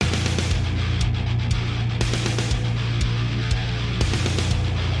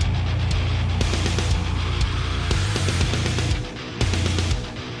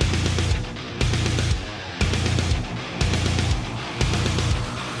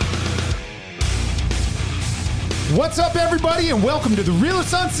What's up, everybody, and welcome to the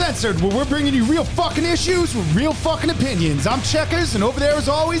Realists Uncensored, where we're bringing you real fucking issues with real fucking opinions. I'm Checkers, and over there, as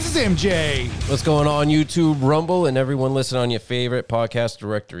always, is MJ. What's going on, YouTube, Rumble, and everyone listening on your favorite podcast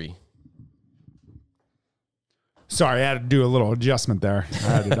directory? Sorry, I had to do a little adjustment there. I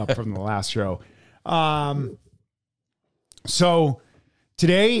had it up from the last show. So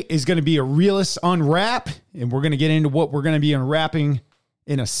today is going to be a Realists Unwrap, and we're going to get into what we're going to be unwrapping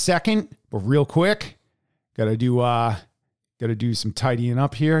in a second, but real quick. Gotta do some tidying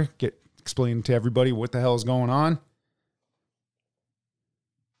up here. Explain to everybody what the hell is going on.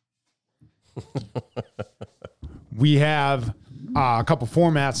 We have a couple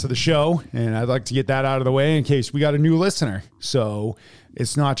formats to the show, and I'd like to get that out of the way in case we got a new listener. So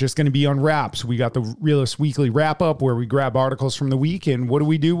it's not just going to be unwraps. We got the Realist Weekly Wrap Up where we grab articles from the week, and what do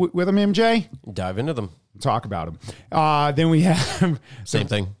we do with them, MJ? Dive into them. Talk about them. Then we have same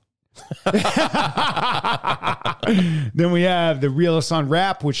thing. Then we have the Realist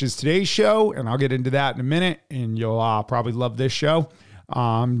Unwrap, which is today's show, and I'll get into that in a minute, and you'll probably love this show,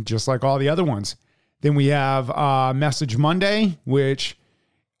 just like all the other ones. Then we have Message Monday, which,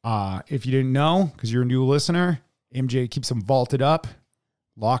 if you didn't know, because you're a new listener, MJ keeps them vaulted up,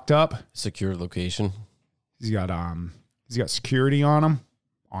 locked up. Secure location. He's got security on him,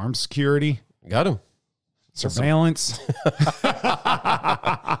 armed security. Got him. Surveillance.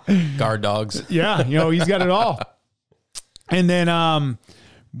 Guard dogs. Yeah, he's got it all. And then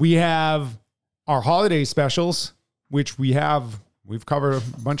we have our holiday specials, which we've covered a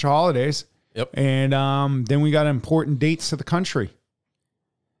bunch of holidays. Yep. And then we got important dates to the country.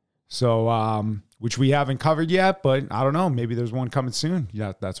 So, which we haven't covered yet, but I don't know. Maybe there's one coming soon.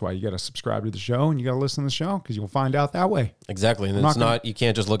 Yeah, that's why you got to subscribe to the show and you got to listen to the show because you'll find out that way. Exactly. And you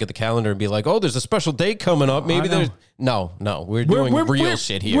can't just look at the calendar and be like, oh, there's a special date coming up. Maybe there's... No. We're doing real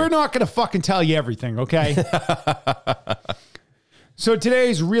shit here. We're not going to fucking tell you everything, okay? So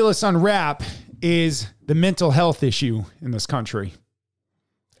today's Realist Unwrap is the mental health issue in this country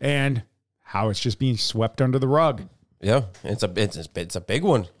and how it's just being swept under the rug. Yeah, it's a big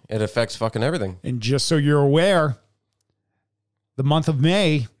one. It affects fucking everything. And just so you're aware, the month of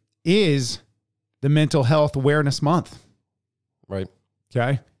May is the Mental Health Awareness Month. Right.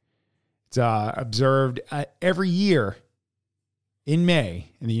 Okay. It's observed every year in May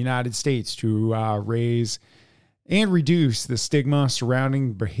in the United States to raise and reduce the stigma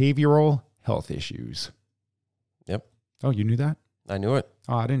surrounding behavioral health issues. Yep. Oh, you knew that? I knew it.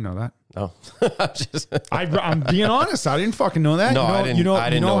 Oh, I didn't know that. No. I'm being honest. I didn't fucking know that. No, I didn't. I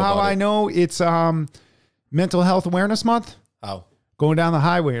didn't know how I know it's Mental Health Awareness Month? How? Going down the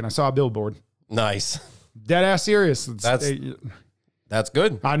highway and I saw a billboard. Nice. Dead ass serious. That's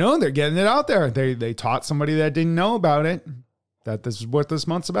good. I know they're getting it out there. They taught somebody that didn't know about it that this is what this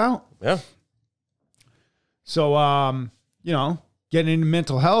month's about. Yeah. So getting into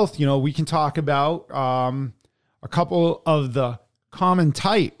mental health, we can talk about a couple of the common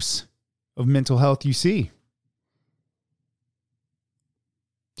types of mental health you see.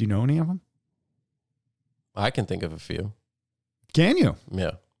 Do you know any of them? I can think of a few. Can you?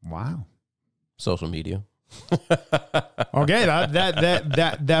 Yeah. Wow. Social media. Okay,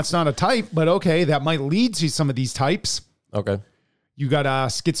 that's not a type, but okay, that might lead to some of these types. Okay. You got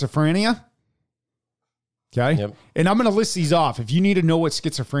schizophrenia. Okay. Yep. And I'm going to list these off. If you need to know what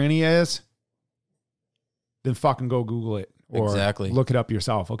schizophrenia is, then fucking go Google it or look it up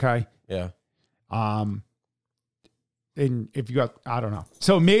yourself. Okay. Yeah. And if you got, I don't know.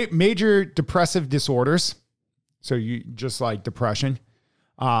 So major depressive disorders. So you just like depression,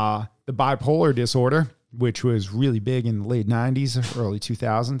 the bipolar disorder, which was really big in the late 90s, early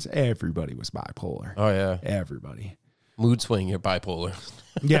 2000s. Everybody was bipolar. Oh yeah. Everybody. Mood swing, you're bipolar.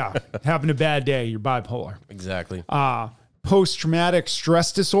 Yeah. Having a bad day, you're bipolar. Exactly. Post-traumatic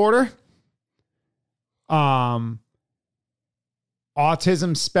stress disorder.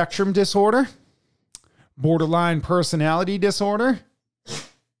 Autism spectrum disorder, borderline personality disorder.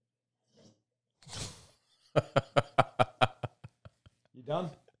 You done?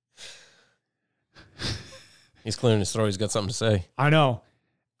 He's clearing his throat. He's got something to say. I know.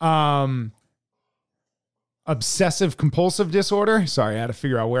 Obsessive compulsive disorder. Sorry, I had to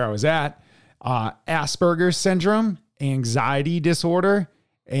figure out where I was at. Asperger's syndrome, anxiety disorder,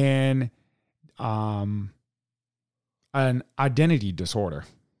 and an identity disorder.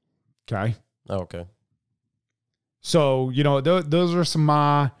 Okay. Oh, okay. So, those are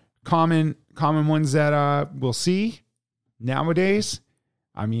some common ones that we'll see nowadays.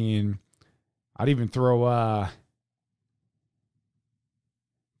 I mean, I'd even throw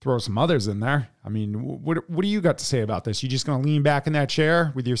some others in there. I mean, what do you got to say about this? You just going to lean back in that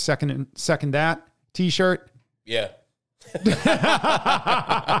chair with your second that t-shirt? Yeah.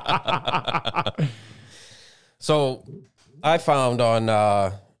 So I found on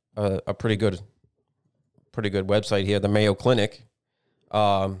a pretty good website here, the Mayo Clinic,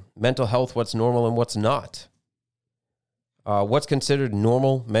 mental health, what's normal and what's not. What's considered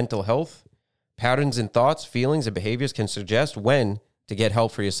normal mental health? Patterns in thoughts, feelings, and behaviors can suggest when to get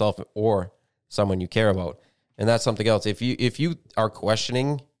help for yourself or someone you care about. And that's something else. If you are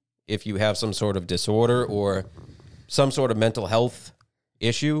questioning if you have some sort of disorder or some sort of mental health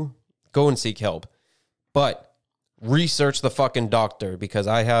issue, go and seek help. But research the fucking doctor, because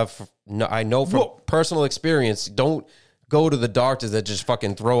I know from personal experience, don't go to the doctors that just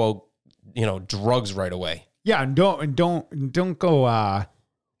fucking throw out, drugs right away. Yeah, and don't go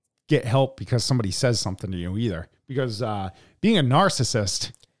get help because somebody says something to you either. Because being a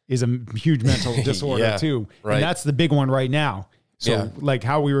narcissist is a huge mental disorder too. Right. And that's the big one right now. So like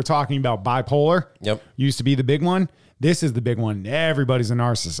how we were talking about bipolar used to be the big one. This is the big one. Everybody's a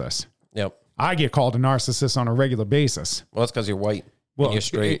narcissist. Yep. I get called a narcissist on a regular basis. Well, that's because you're white. Well, you're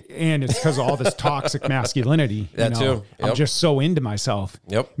straight. And it's because of all this toxic masculinity. That too. Yep. I'm just so into myself.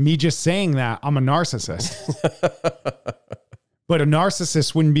 Yep. Me just saying that, I'm a narcissist. But a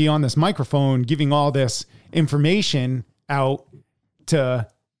narcissist wouldn't be on this microphone giving all this information out to...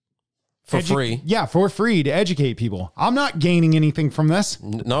 For free. Yeah, for free to educate people. I'm not gaining anything from this.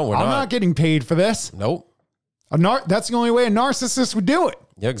 No, we're not. I'm not getting paid for this. Nope. That's the only way a narcissist would do it.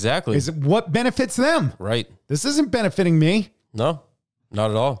 Yeah, exactly. Is what benefits them. Right. This isn't benefiting me. No,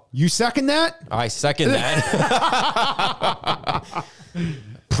 not at all. You second that? I second that.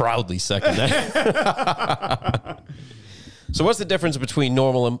 Proudly second that. So what's the difference between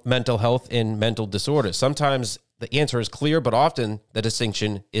normal mental health and mental disorders? Sometimes the answer is clear, but often the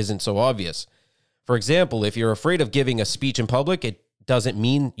distinction isn't so obvious. For example, if you're afraid of giving a speech in public, it doesn't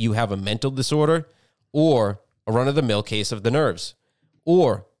mean you have a mental disorder or a run-of-the-mill case of the nerves.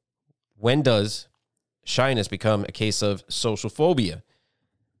 Or when does shyness become a case of social phobia?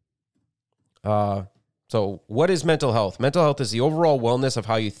 So what is mental health? Mental health is the overall wellness of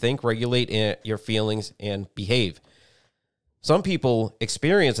how you think, regulate your feelings, and behave. Some people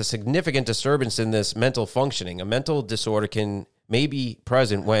experience a significant disturbance in this mental functioning. A mental disorder may be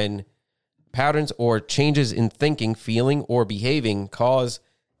present when patterns or changes in thinking, feeling, or behaving cause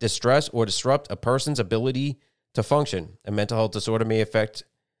distress or disrupt a person's ability to function. A mental health disorder may affect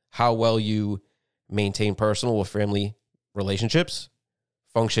how well you maintain personal or family relationships,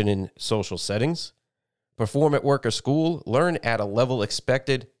 function in social settings, perform at work or school, learn at a level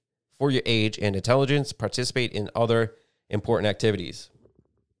expected for your age and intelligence, participate in other important activities.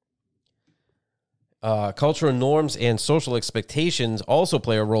 Cultural norms and social expectations also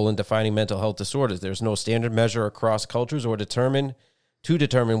play a role in defining mental health disorders. There's no standard measure across cultures to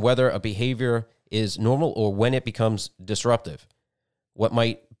determine whether a behavior is normal or when it becomes disruptive. What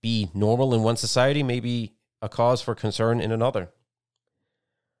might be normal in one society may be a cause for concern in another.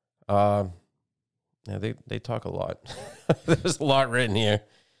 They talk a lot. There's a lot written here.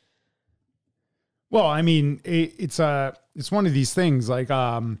 Well, I mean, it's one of these things like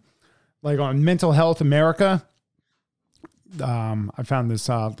on Mental Health America. I found this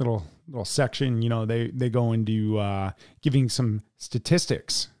little section. They go into giving some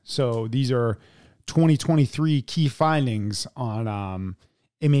statistics. So these are 2023 key findings on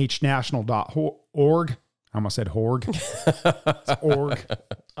mhnational.org. I almost said horg. It's org.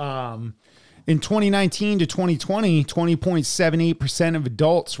 In 2019 to 2020, 20.78% of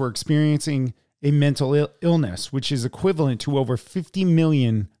adults were experiencing a mental illness, which is equivalent to over 50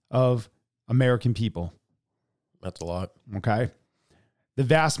 million of American people. That's a lot. Okay. The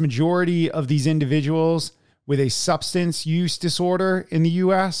vast majority of these individuals with a substance use disorder in the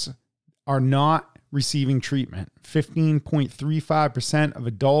U.S. are not receiving treatment. 15.35% of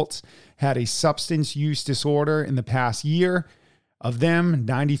adults had a substance use disorder in the past year. Of them,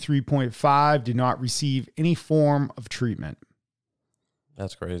 93.5% did not receive any form of treatment.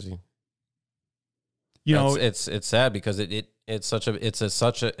 That's crazy. It's sad because it's such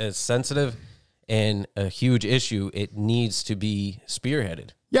a sensitive and a huge issue. It needs to be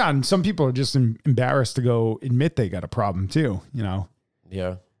spearheaded. Yeah, and some people are just embarrassed to go admit they got a problem too.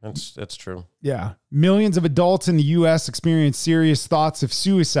 Yeah, that's true. Yeah, millions of adults in the U.S. experience serious thoughts of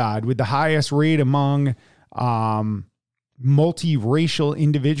suicide, with the highest rate among multiracial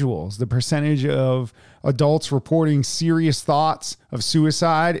individuals. The percentage of adults reporting serious thoughts of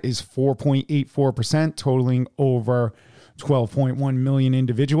suicide is 4.84%, totaling over 12.1 million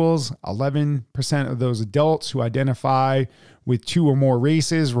individuals. 11% of those adults who identify with two or more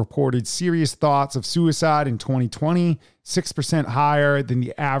races reported serious thoughts of suicide in 2020, 6% higher than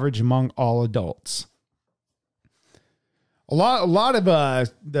the average among all adults. A lot of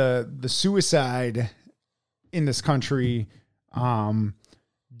the suicide in this country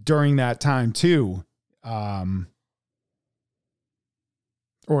during that time too,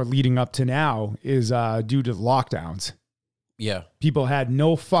 or leading up to now, is due to the lockdowns. Yeah. People had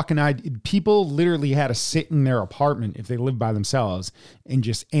no fucking idea. People literally had to sit in their apartment if they lived by themselves and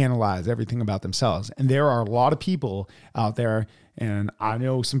just analyze everything about themselves. And there are a lot of people out there, and I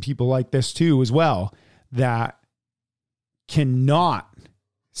know some people like this too as well, that cannot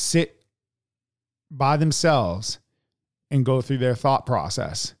sit by themselves and go through their thought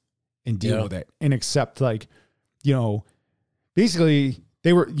process and deal with it and accept, like, you know, basically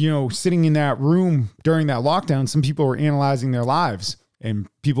they were, you know, sitting in that room during that lockdown. Some people were analyzing their lives, and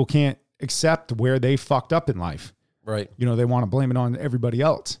people can't accept where they fucked up in life. Right. You know, they want to blame it on everybody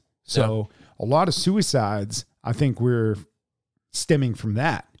else. So a lot of suicides, I think we're stemming from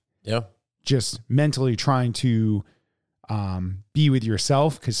that. Yeah. Just mentally trying to be with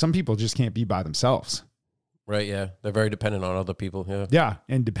yourself, because some people just can't be by themselves. Right. Yeah. They're very dependent on other people. Yeah. Yeah.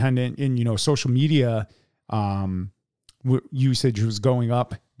 And dependent in, you know, social media usage was going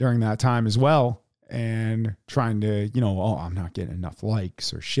up during that time as well, and trying to, you know, oh, I'm not getting enough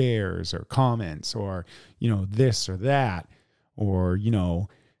likes or shares or comments or, you know, this or that, or, you know,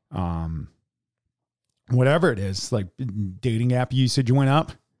 whatever it is, like dating app usage went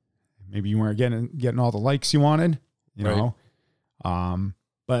up. Maybe you weren't getting all the likes you wanted, you know?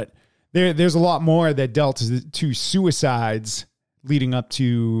 But there's a lot more that dealt to suicides leading up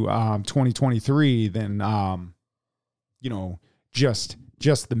to 2023 than, you know, just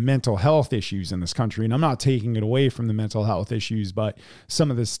the mental health issues in this country. And I'm not taking it away from the mental health issues, but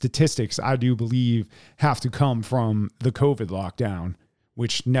some of the statistics I do believe have to come from the COVID lockdown,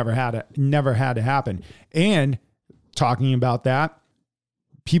 which never had to happen. And talking about that,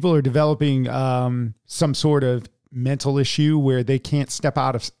 people are developing some sort of mental issue where they can't step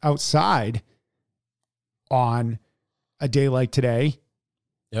outside on a day like today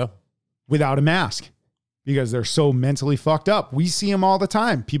without a mask, because they're so mentally fucked up. We see them all the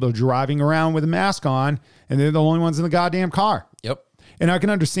time. People are driving around with a mask on, and they're the only ones in the goddamn car. Yep. And I can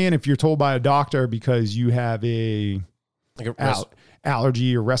understand if you're told by a doctor because you have a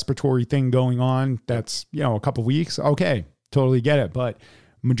allergy or respiratory thing going on that's, you know, a couple weeks. Okay, totally get it. But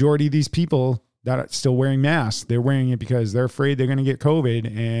majority of these people that are still wearing masks, they're wearing it because they're afraid they're going to get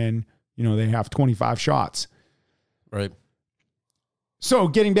COVID, and, you know, they have 25 shots. Right. So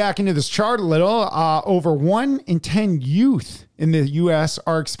getting back into this chart a little, over 1 in 10 youth in the U.S.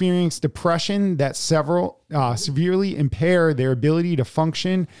 are experiencing depression that severely impair their ability to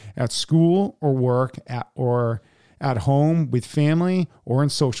function at school or work or at home with family or in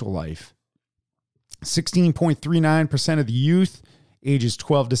social life. 16.39% of the youth ages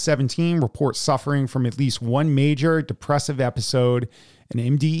 12 to 17 report suffering from at least one major depressive episode, an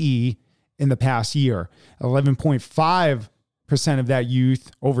MDE, in the past year. 11.5% of that youth,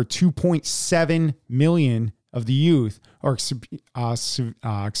 over 2.7 million of the youth, are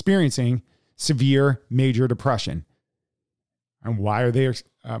experiencing severe major depression. And why are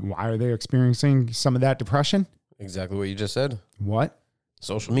they experiencing some of that depression? Exactly what you just said. What?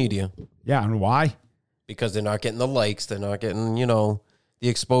 Social media. Yeah, and why? Because they're not getting the likes, they're not getting, you know, the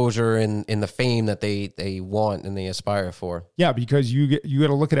exposure and the fame that they want and they aspire for. Yeah, because you got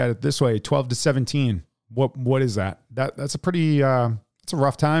to look at it this way: 12 to 17. What is that? That's a pretty it's a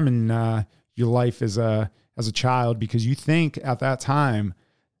rough time in your life as a child, because you think at that time,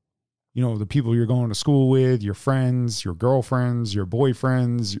 you know, the people you're going to school with, your friends, your girlfriends, your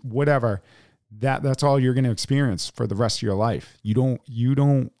boyfriends, whatever, that's all you're going to experience for the rest of your life. You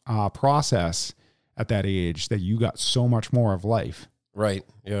don't process at that age that you got so much more of life. Right.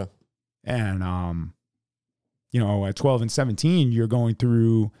 Yeah. And you know, at 12 and 17, you're going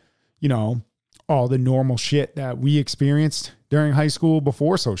through, you know, all the normal shit that we experienced during high school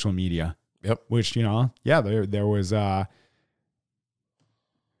before social media. Yep. Which, you know, yeah, there was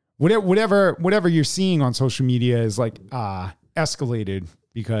whatever you're seeing on social media is like escalated,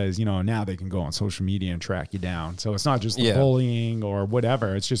 because, you know, now they can go on social media and track you down. So it's not just the bullying or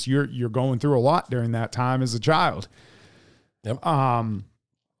whatever. It's just you're going through a lot during that time as a child. Yep. And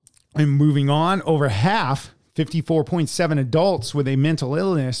moving on, over half, 54.7 adults with a mental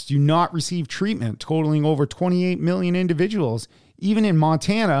illness do not receive treatment, totaling over 28 million individuals. Even in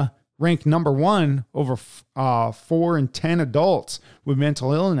Montana, ranked number 1, over 4 in 10 adults with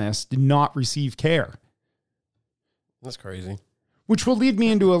mental illness did not receive care. That's crazy. Which will lead me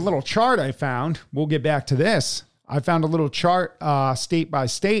into a little chart I found. We'll get back to this. I found a little chart state by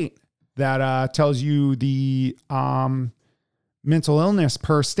state that tells you the mental illness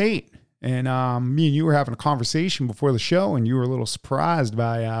per state. And me and you were having a conversation before the show, and you were a little surprised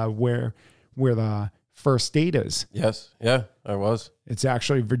by where the first state is. Yes. Yeah, I was. It's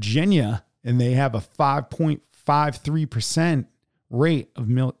actually Virginia, and they have a 5.53% rate of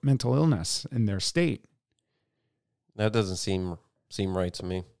mental illness in their state. That doesn't seem right to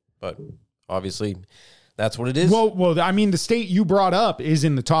me, but obviously that's what it is. Well, I mean, the state you brought up is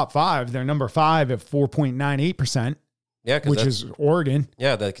in the top 5. They're number 5 at 4.98%. Yeah, which is Oregon.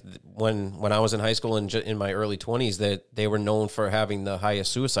 Yeah, when I was in high school and in my early 20s, that they were known for having the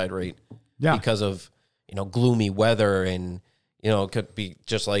highest suicide rate. Yeah, because of gloomy weather, and it could be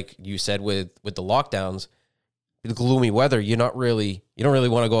just like you said with the lockdowns. The gloomy weather, you don't really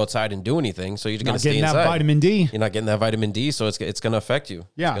want to go outside and do anything, so you're going to stay inside. That vitamin D. You're not getting that vitamin D, so it's going to affect you.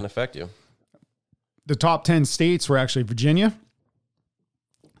 Yeah, it's going to affect you. The top 10 states were actually Virginia,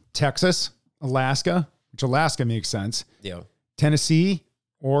 Texas, Alaska, which Alaska makes sense. Yeah. Tennessee,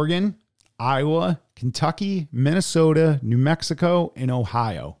 Oregon, Iowa, Kentucky, Minnesota, New Mexico, and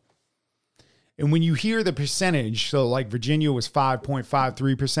Ohio. And when you hear the percentage, so like Virginia was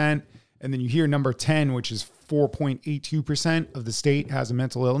 5.53%, and then you hear number 10, which is 4.82% of the state has a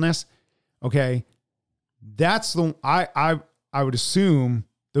mental illness. Okay. That's the, I would assume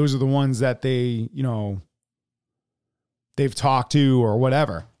those are the ones that they've talked to or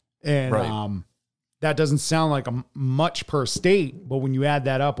whatever. And, right. That doesn't sound like much per state, but when you add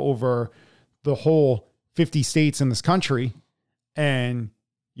that up over the whole 50 states in this country and,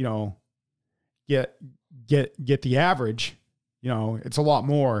 get the average, it's a lot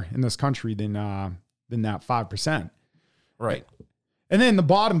more in this country than that 5%. Right. And then the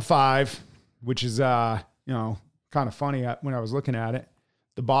bottom 5, which is, kind of funny when I was looking at it,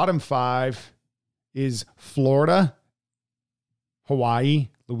 the bottom 5 is Florida, Hawaii,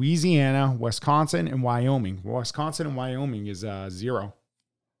 Louisiana, Wisconsin, and Wyoming. Wisconsin and Wyoming is 0.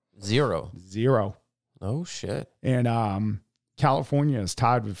 0. Oh, shit. And California is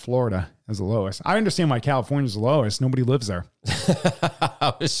tied with Florida as the lowest. I understand why California is the lowest. Nobody lives there.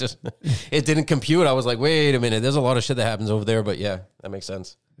 It didn't compute. I was like, wait a minute. There's a lot of shit that happens over there, but yeah, that makes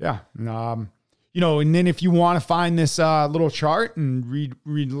sense. Yeah. And then if you want to find this little chart and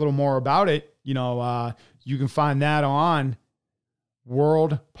read a little more about it, you can find that on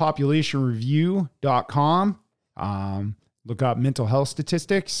worldpopulationreview.com. Look up mental health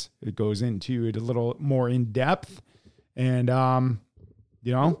statistics. It goes into it a little more in depth, and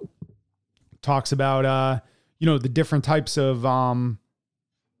talks about the different types of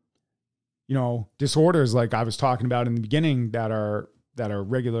disorders, like I was talking about in the beginning, that are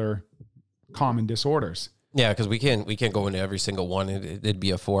regular common disorders. Yeah, because we can't go into every single one. It'd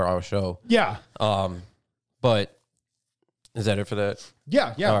be a 4-hour show. Yeah. But is that it for that?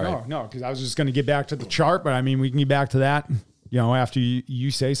 Yeah. No, because I was just going to get back to the chart, but I mean, we can get back to that, after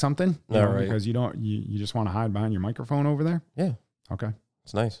you say something. Right. Because you just want to hide behind your microphone over there. Yeah. Okay.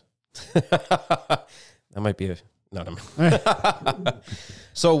 It's nice. That might be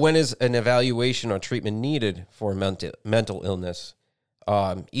So when is an evaluation or treatment needed for mental illness?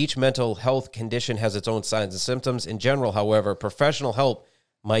 Each mental health condition has its own signs and symptoms. In general, however, professional help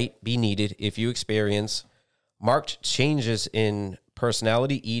might be needed if you experience marked changes in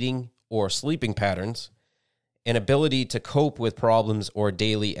personality, eating, or sleeping patterns, inability to cope with problems or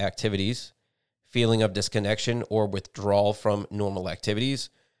daily activities, feeling of disconnection or withdrawal from normal activities,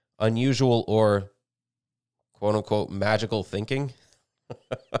 unusual or quote-unquote magical thinking.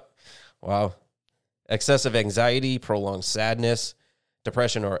 Wow. Excessive anxiety, prolonged sadness,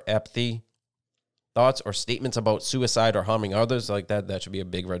 depression or apathy, thoughts or statements about suicide or harming others, like that should be a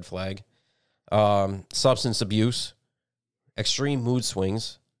big red flag. Substance abuse, extreme mood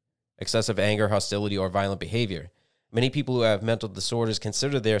swings, excessive anger, hostility, or violent behavior. Many people who have mental disorders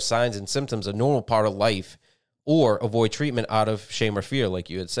consider their signs and symptoms a normal part of life or avoid treatment out of shame or fear, like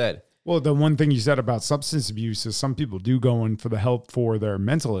you had said. Well, the one thing you said about substance abuse is some people do go in for the help for their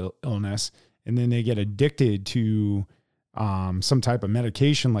mental illness, and then they get addicted to some type of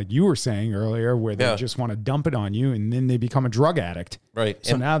medication, like you were saying earlier, where they just want to dump it on you, and then they become a drug addict. Right.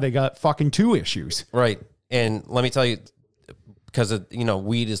 So now they got fucking 2 issues. Right. And let me tell you, because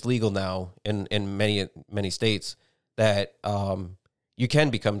weed is legal now in many states, that you can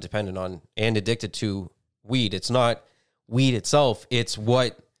become dependent on and addicted to weed. It's not weed itself; it's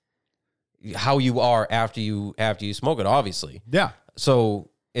how you are after you smoke it. Obviously, yeah. So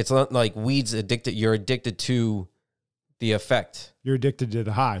it's not like weed's addicted. You're addicted to the effect. You're addicted to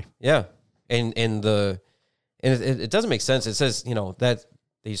the high. Yeah, and it doesn't make sense. It says that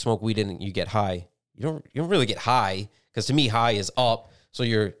you smoke weed and you get high. You don't really get high, because to me high is up. So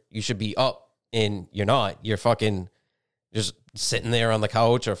you should be up, and you're not. You're fucking just sitting there on the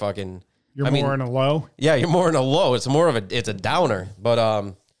couch or fucking You're more in a low? Yeah, you're more in a low. It's a downer.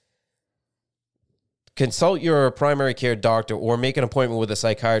 But consult your primary care doctor or make an appointment with a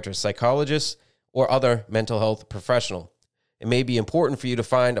psychiatrist, psychologist, or other mental health professional. It may be important for you to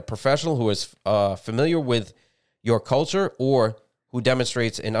find a professional who is familiar with your culture or who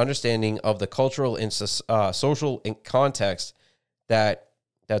demonstrates an understanding of the cultural and social context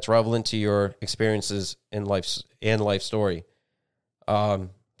that's relevant to your experiences in life story.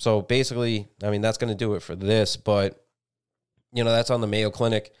 So basically, I mean, that's going to do it for this, but that's on the Mayo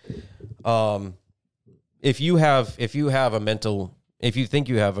Clinic. If you think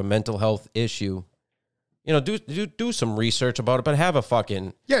you have a mental health issue, do some research about it, but have a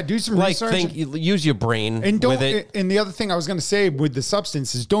fucking do some research. Use your brain and with it. And the other thing I was going to say with the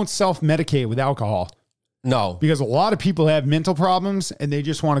substance is don't self-medicate with alcohol. No, because a lot of people have mental problems and they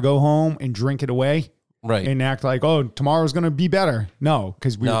just want to go home and drink it away, right? And act like, oh, tomorrow's going to be better. No,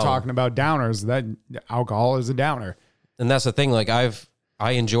 because we were talking about downers. That alcohol is a downer, and that's the thing. Like I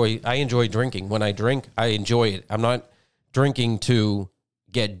enjoy drinking. When I drink, I enjoy it. I'm not drinking to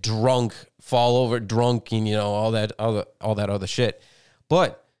get drunk, fall over drunk, and all that other shit.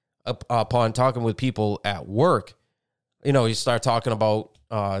 But upon talking with people at work, you start talking about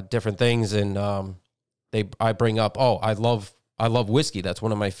different things, and I bring up, I love whiskey. That's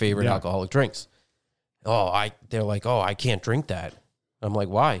one of my favorite alcoholic drinks. They're like, I can't drink that. I'm like,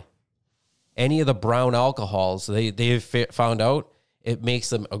 why? Any of the brown alcohols, they've found out it makes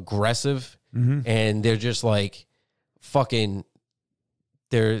them aggressive, and they're just like fucking.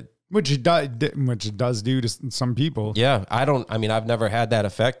 Which it does do to some people. Yeah, I've never had that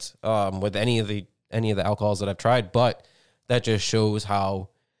effect with any of the alcohols that I've tried, but that just shows how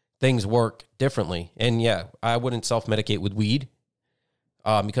things work differently. And yeah, I wouldn't self-medicate with weed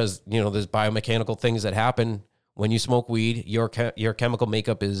because there's biomechanical things that happen when you smoke weed. Your chemical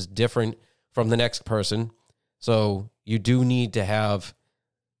makeup is different from the next person, so you do need to have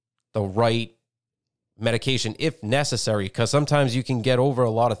the right medication if necessary, because sometimes you can get over a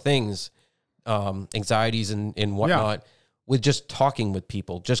lot of things, anxieties and whatnot, with just talking with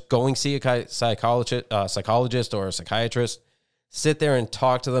people. Just going see a psychologist or a psychiatrist, sit there and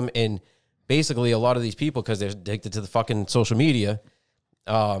talk to them. And basically a lot of these people, because they're addicted to the fucking social media,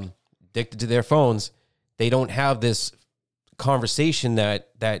 addicted to their phones, they don't have this conversation that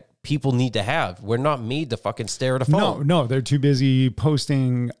people need to have. We're not made to fucking stare at a phone. No, they're too busy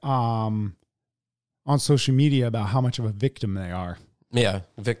posting on social media about how much of a victim they are. Yeah.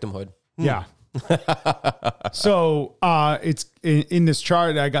 Victimhood. Yeah. So it's in this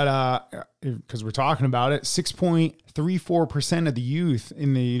chart, I got because we're talking about it, 6.34% of the youth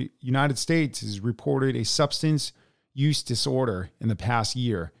in the United States has reported a substance use disorder in the past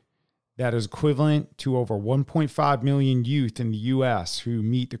year. That is equivalent to over 1.5 million youth in the U.S. who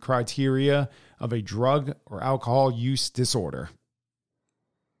meet the criteria of a drug or alcohol use disorder.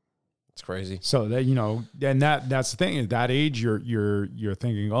 It's crazy. So that, and that's the thing. At that age, you're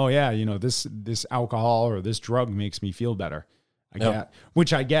thinking, oh yeah, this alcohol or this drug makes me feel better.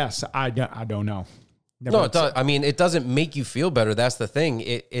 Which I guess I don't know. No, it does. It doesn't make you feel better. That's the thing.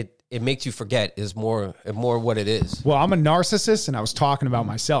 It makes you forget is more what it is. Well, I'm a narcissist, and I was talking about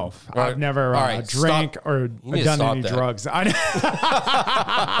myself. I've never drank or done any drugs.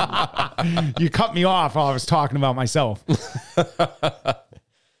 You cut me off while I was talking about myself.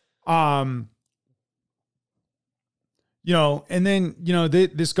 And then,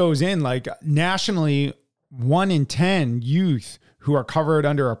 this goes in like nationally, 1 in 10 youth who are covered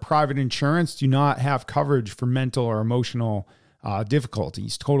under a private insurance do not have coverage for mental or emotional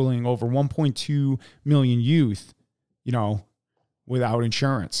difficulties, totaling over 1.2 million youth, without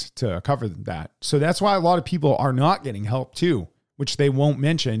insurance to cover that. So that's why a lot of people are not getting help too, which they won't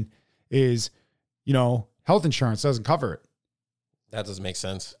mention is, health insurance doesn't cover it. That doesn't make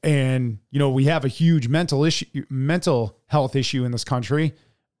sense. And, we have a huge mental health issue in this country.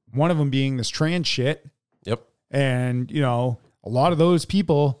 One of them being this trans shit. Yep. And, a lot of those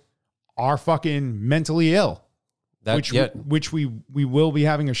people are fucking mentally ill. Which we will be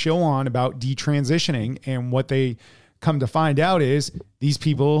having a show on about detransitioning. And what they come to find out is these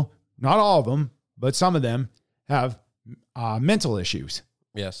people, not all of them, but some of them have mental issues.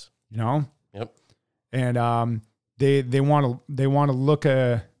 Yes. Yep. And they want to look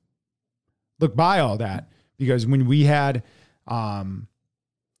by all that, because when we had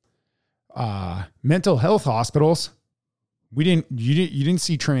mental health hospitals, you didn't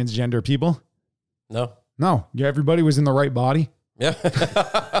see transgender people. No, everybody was in the right body. Yeah.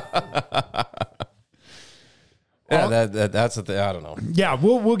 Yeah, that's the thing. I don't know. Yeah,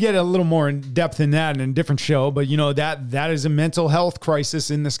 we'll get a little more in depth in that in a different show, but that is a mental health crisis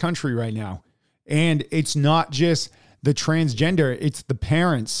in this country right now. And it's not just the transgender, it's the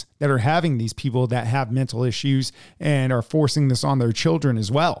parents that are having these people that have mental issues and are forcing this on their children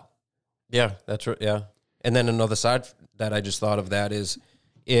as well. Yeah, that's right. Yeah. And then another side that I just thought of that is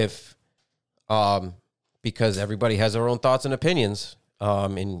if, because everybody has their own thoughts and opinions,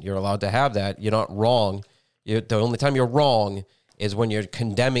 and you're allowed to have that, you're not wrong. The only time you're wrong is when you're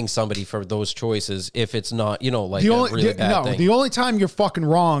condemning somebody for those choices. If it's not, like a really bad thing. The only time you're fucking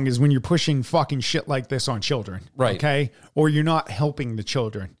wrong is when you're pushing fucking shit like this on children. Right. Okay. Or you're not helping the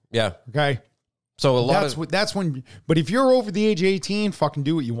children. Yeah. Okay. So that's when, but if you're over the age of 18, fucking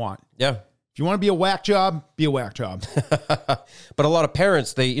do what you want. Yeah. If you want to be a whack job, be a whack job. But a lot of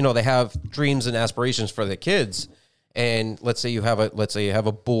parents, they have dreams and aspirations for their kids. And let's say you have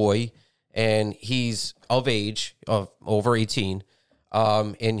a boy and he's of age, of over 18.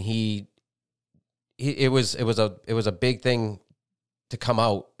 And it was a big thing to come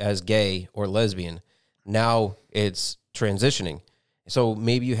out as gay or lesbian. Now it's transitioning. So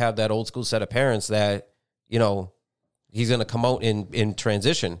maybe you have that old school set of parents that, he's going to come out in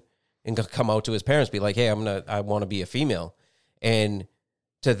transition and come out to his parents, be like, hey, I want to be a female. And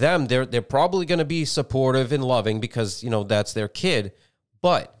to them, they're probably going to be supportive and loving because, that's their kid,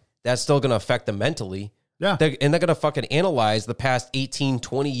 but that's still going to affect them mentally. Yeah. They're going to fucking analyze the past 18,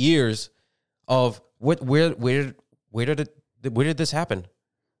 20 years of where did this happen?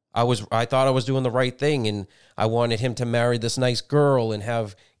 I thought I was doing the right thing and I wanted him to marry this nice girl and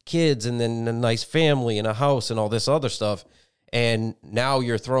have kids and then a nice family and a house and all this other stuff. And now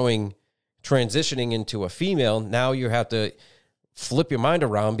you're transitioning into a female. Now you have to flip your mind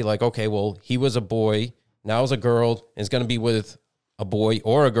around and be like, okay, well, he was a boy, now he's a girl, and is going to be with a boy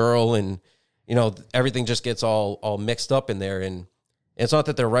or a girl. And, everything just gets all mixed up in there. And it's not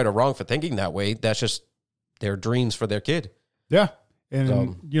that they're right or wrong for thinking that way. That's just their dreams for their kid. Yeah.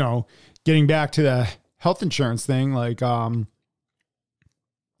 And, getting back to the health insurance thing, like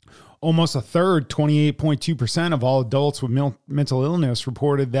almost a third, 28.2% of all adults with mental illness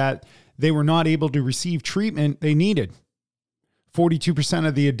reported that they were not able to receive treatment they needed. 42%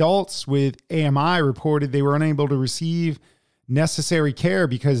 of the adults with AMI reported they were unable to receive necessary care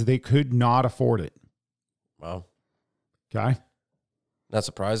because they could not afford it. Wow. Okay. That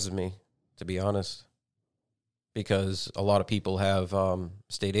surprises me, to be honest, because a lot of people have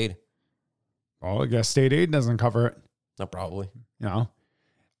state aid. Well, I guess state aid doesn't cover it. Not probably.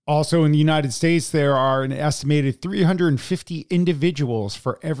 Also in the United States, there are an estimated 350 individuals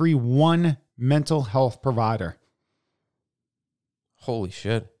for every one mental health provider. Holy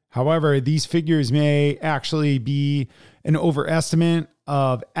shit. However, these figures may actually be an overestimate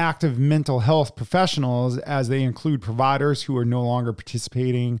of active mental health professionals as they include providers who are no longer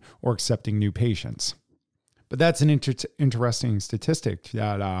participating or accepting new patients. But that's an interesting statistic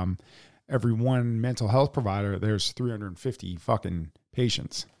that every one mental health provider, there's 350 fucking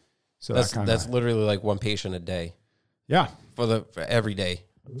patients. So that's literally like one patient a day. Yeah. For every day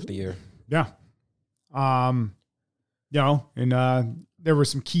of the year. Yeah. There were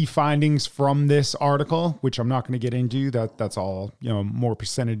some key findings from this article, which I'm not going to get into. That's all, more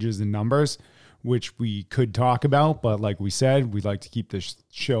percentages and numbers, which we could talk about. But like we said, we'd like to keep this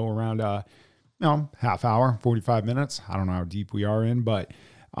show around, half hour, 45 minutes. I don't know how deep we are in, but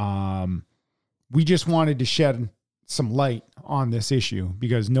we just wanted to shed some light on this issue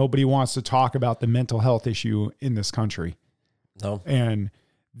because nobody wants to talk about the mental health issue in this country. No. And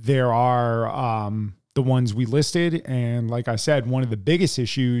there are the ones we listed. And like I said, one of the biggest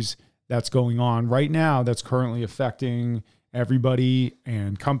issues that's going on right now that's currently affecting everybody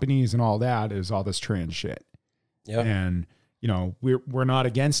and companies and all that is all this trans shit. Yeah. And, we're not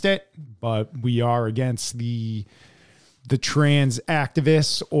against it, but we are against the trans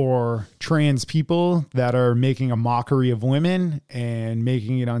activists or trans people that are making a mockery of women and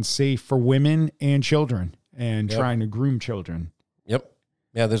making it unsafe for women and children and trying to groom children. Yep.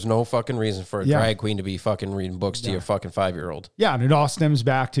 Yeah, there's no fucking reason for a drag queen to be fucking reading books to your fucking 5-year-old. Yeah, and it all stems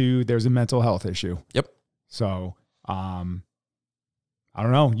back to there's a mental health issue. Yep. So, I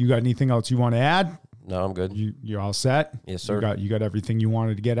don't know. You got anything else you want to add? No, I'm good. You're all set? Yes, sir. You got everything you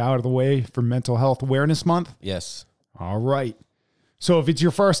wanted to get out of the way for Mental Health Awareness Month? Yes. All right. So if it's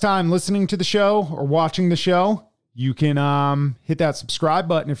your first time listening to the show or watching the show, you can hit that subscribe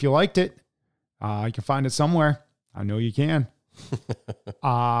button if you liked it. You can find it somewhere. I know you can.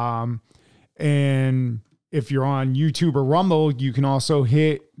 And if you're on YouTube or Rumble, you can also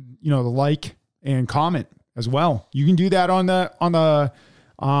hit, the like and comment as well. You can do that on the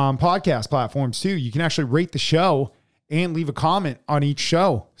podcast platforms too. You can actually rate the show and leave a comment on each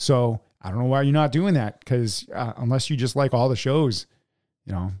show. So I don't know why you're not doing that, because unless you just like all the shows,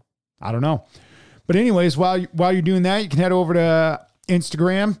 I don't know. But anyways, while you're doing that, you can head over to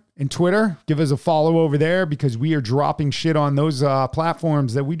Instagram and Twitter. Give us a follow over there, because we are dropping shit on those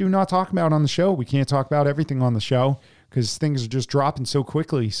platforms that we do not talk about on the show. We can't talk about everything on the show because things are just dropping so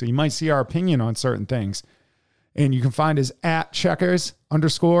quickly. So you might see our opinion on certain things. And you can find us at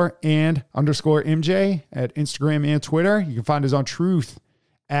checkers_and_MJ at Instagram and Twitter. You can find us on Truth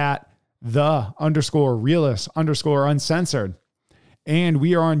at _Realists_uncensored. And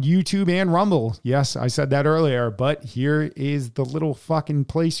we are on YouTube and Rumble. Yes, I said that earlier, but here is the little fucking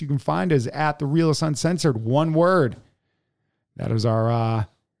place you can find us at The Realists Uncensored. One word. That is our,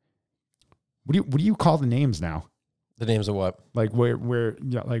 what do you call the names now? The names of what? Like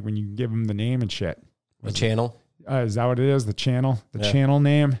like when you give them the name and shit. The channel? Is that what it is? The channel? The channel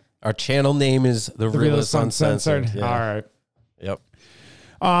name? Our channel name is The Realists Uncensored. Yeah. All right. Yep.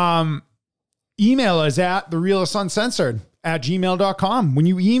 Email us at therealistuncensored@gmail.com. When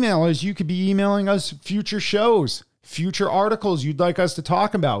you email us, you could be emailing us future shows, future articles you'd like us to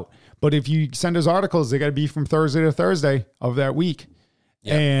talk about. But if you send us articles, they got to be from Thursday to Thursday of that week.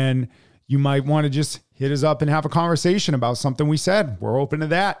 Yep. And you might want to just hit us up and have a conversation about something we said. We're open to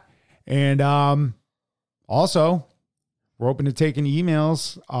that. And also, we're open to taking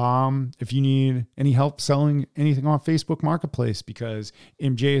emails if you need any help selling anything on Facebook Marketplace, because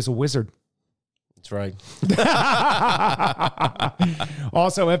MJ is a wizard. That's right.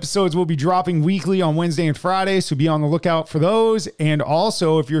 Also, episodes will be dropping weekly on Wednesday and Friday, so be on the lookout for those. And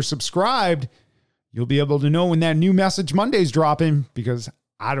also, if you're subscribed, you'll be able to know when that new Message Monday's dropping, because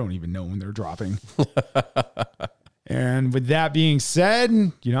I don't even know when they're dropping. And with that being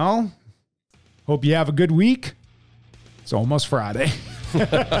said, hope you have a good week. It's almost Friday.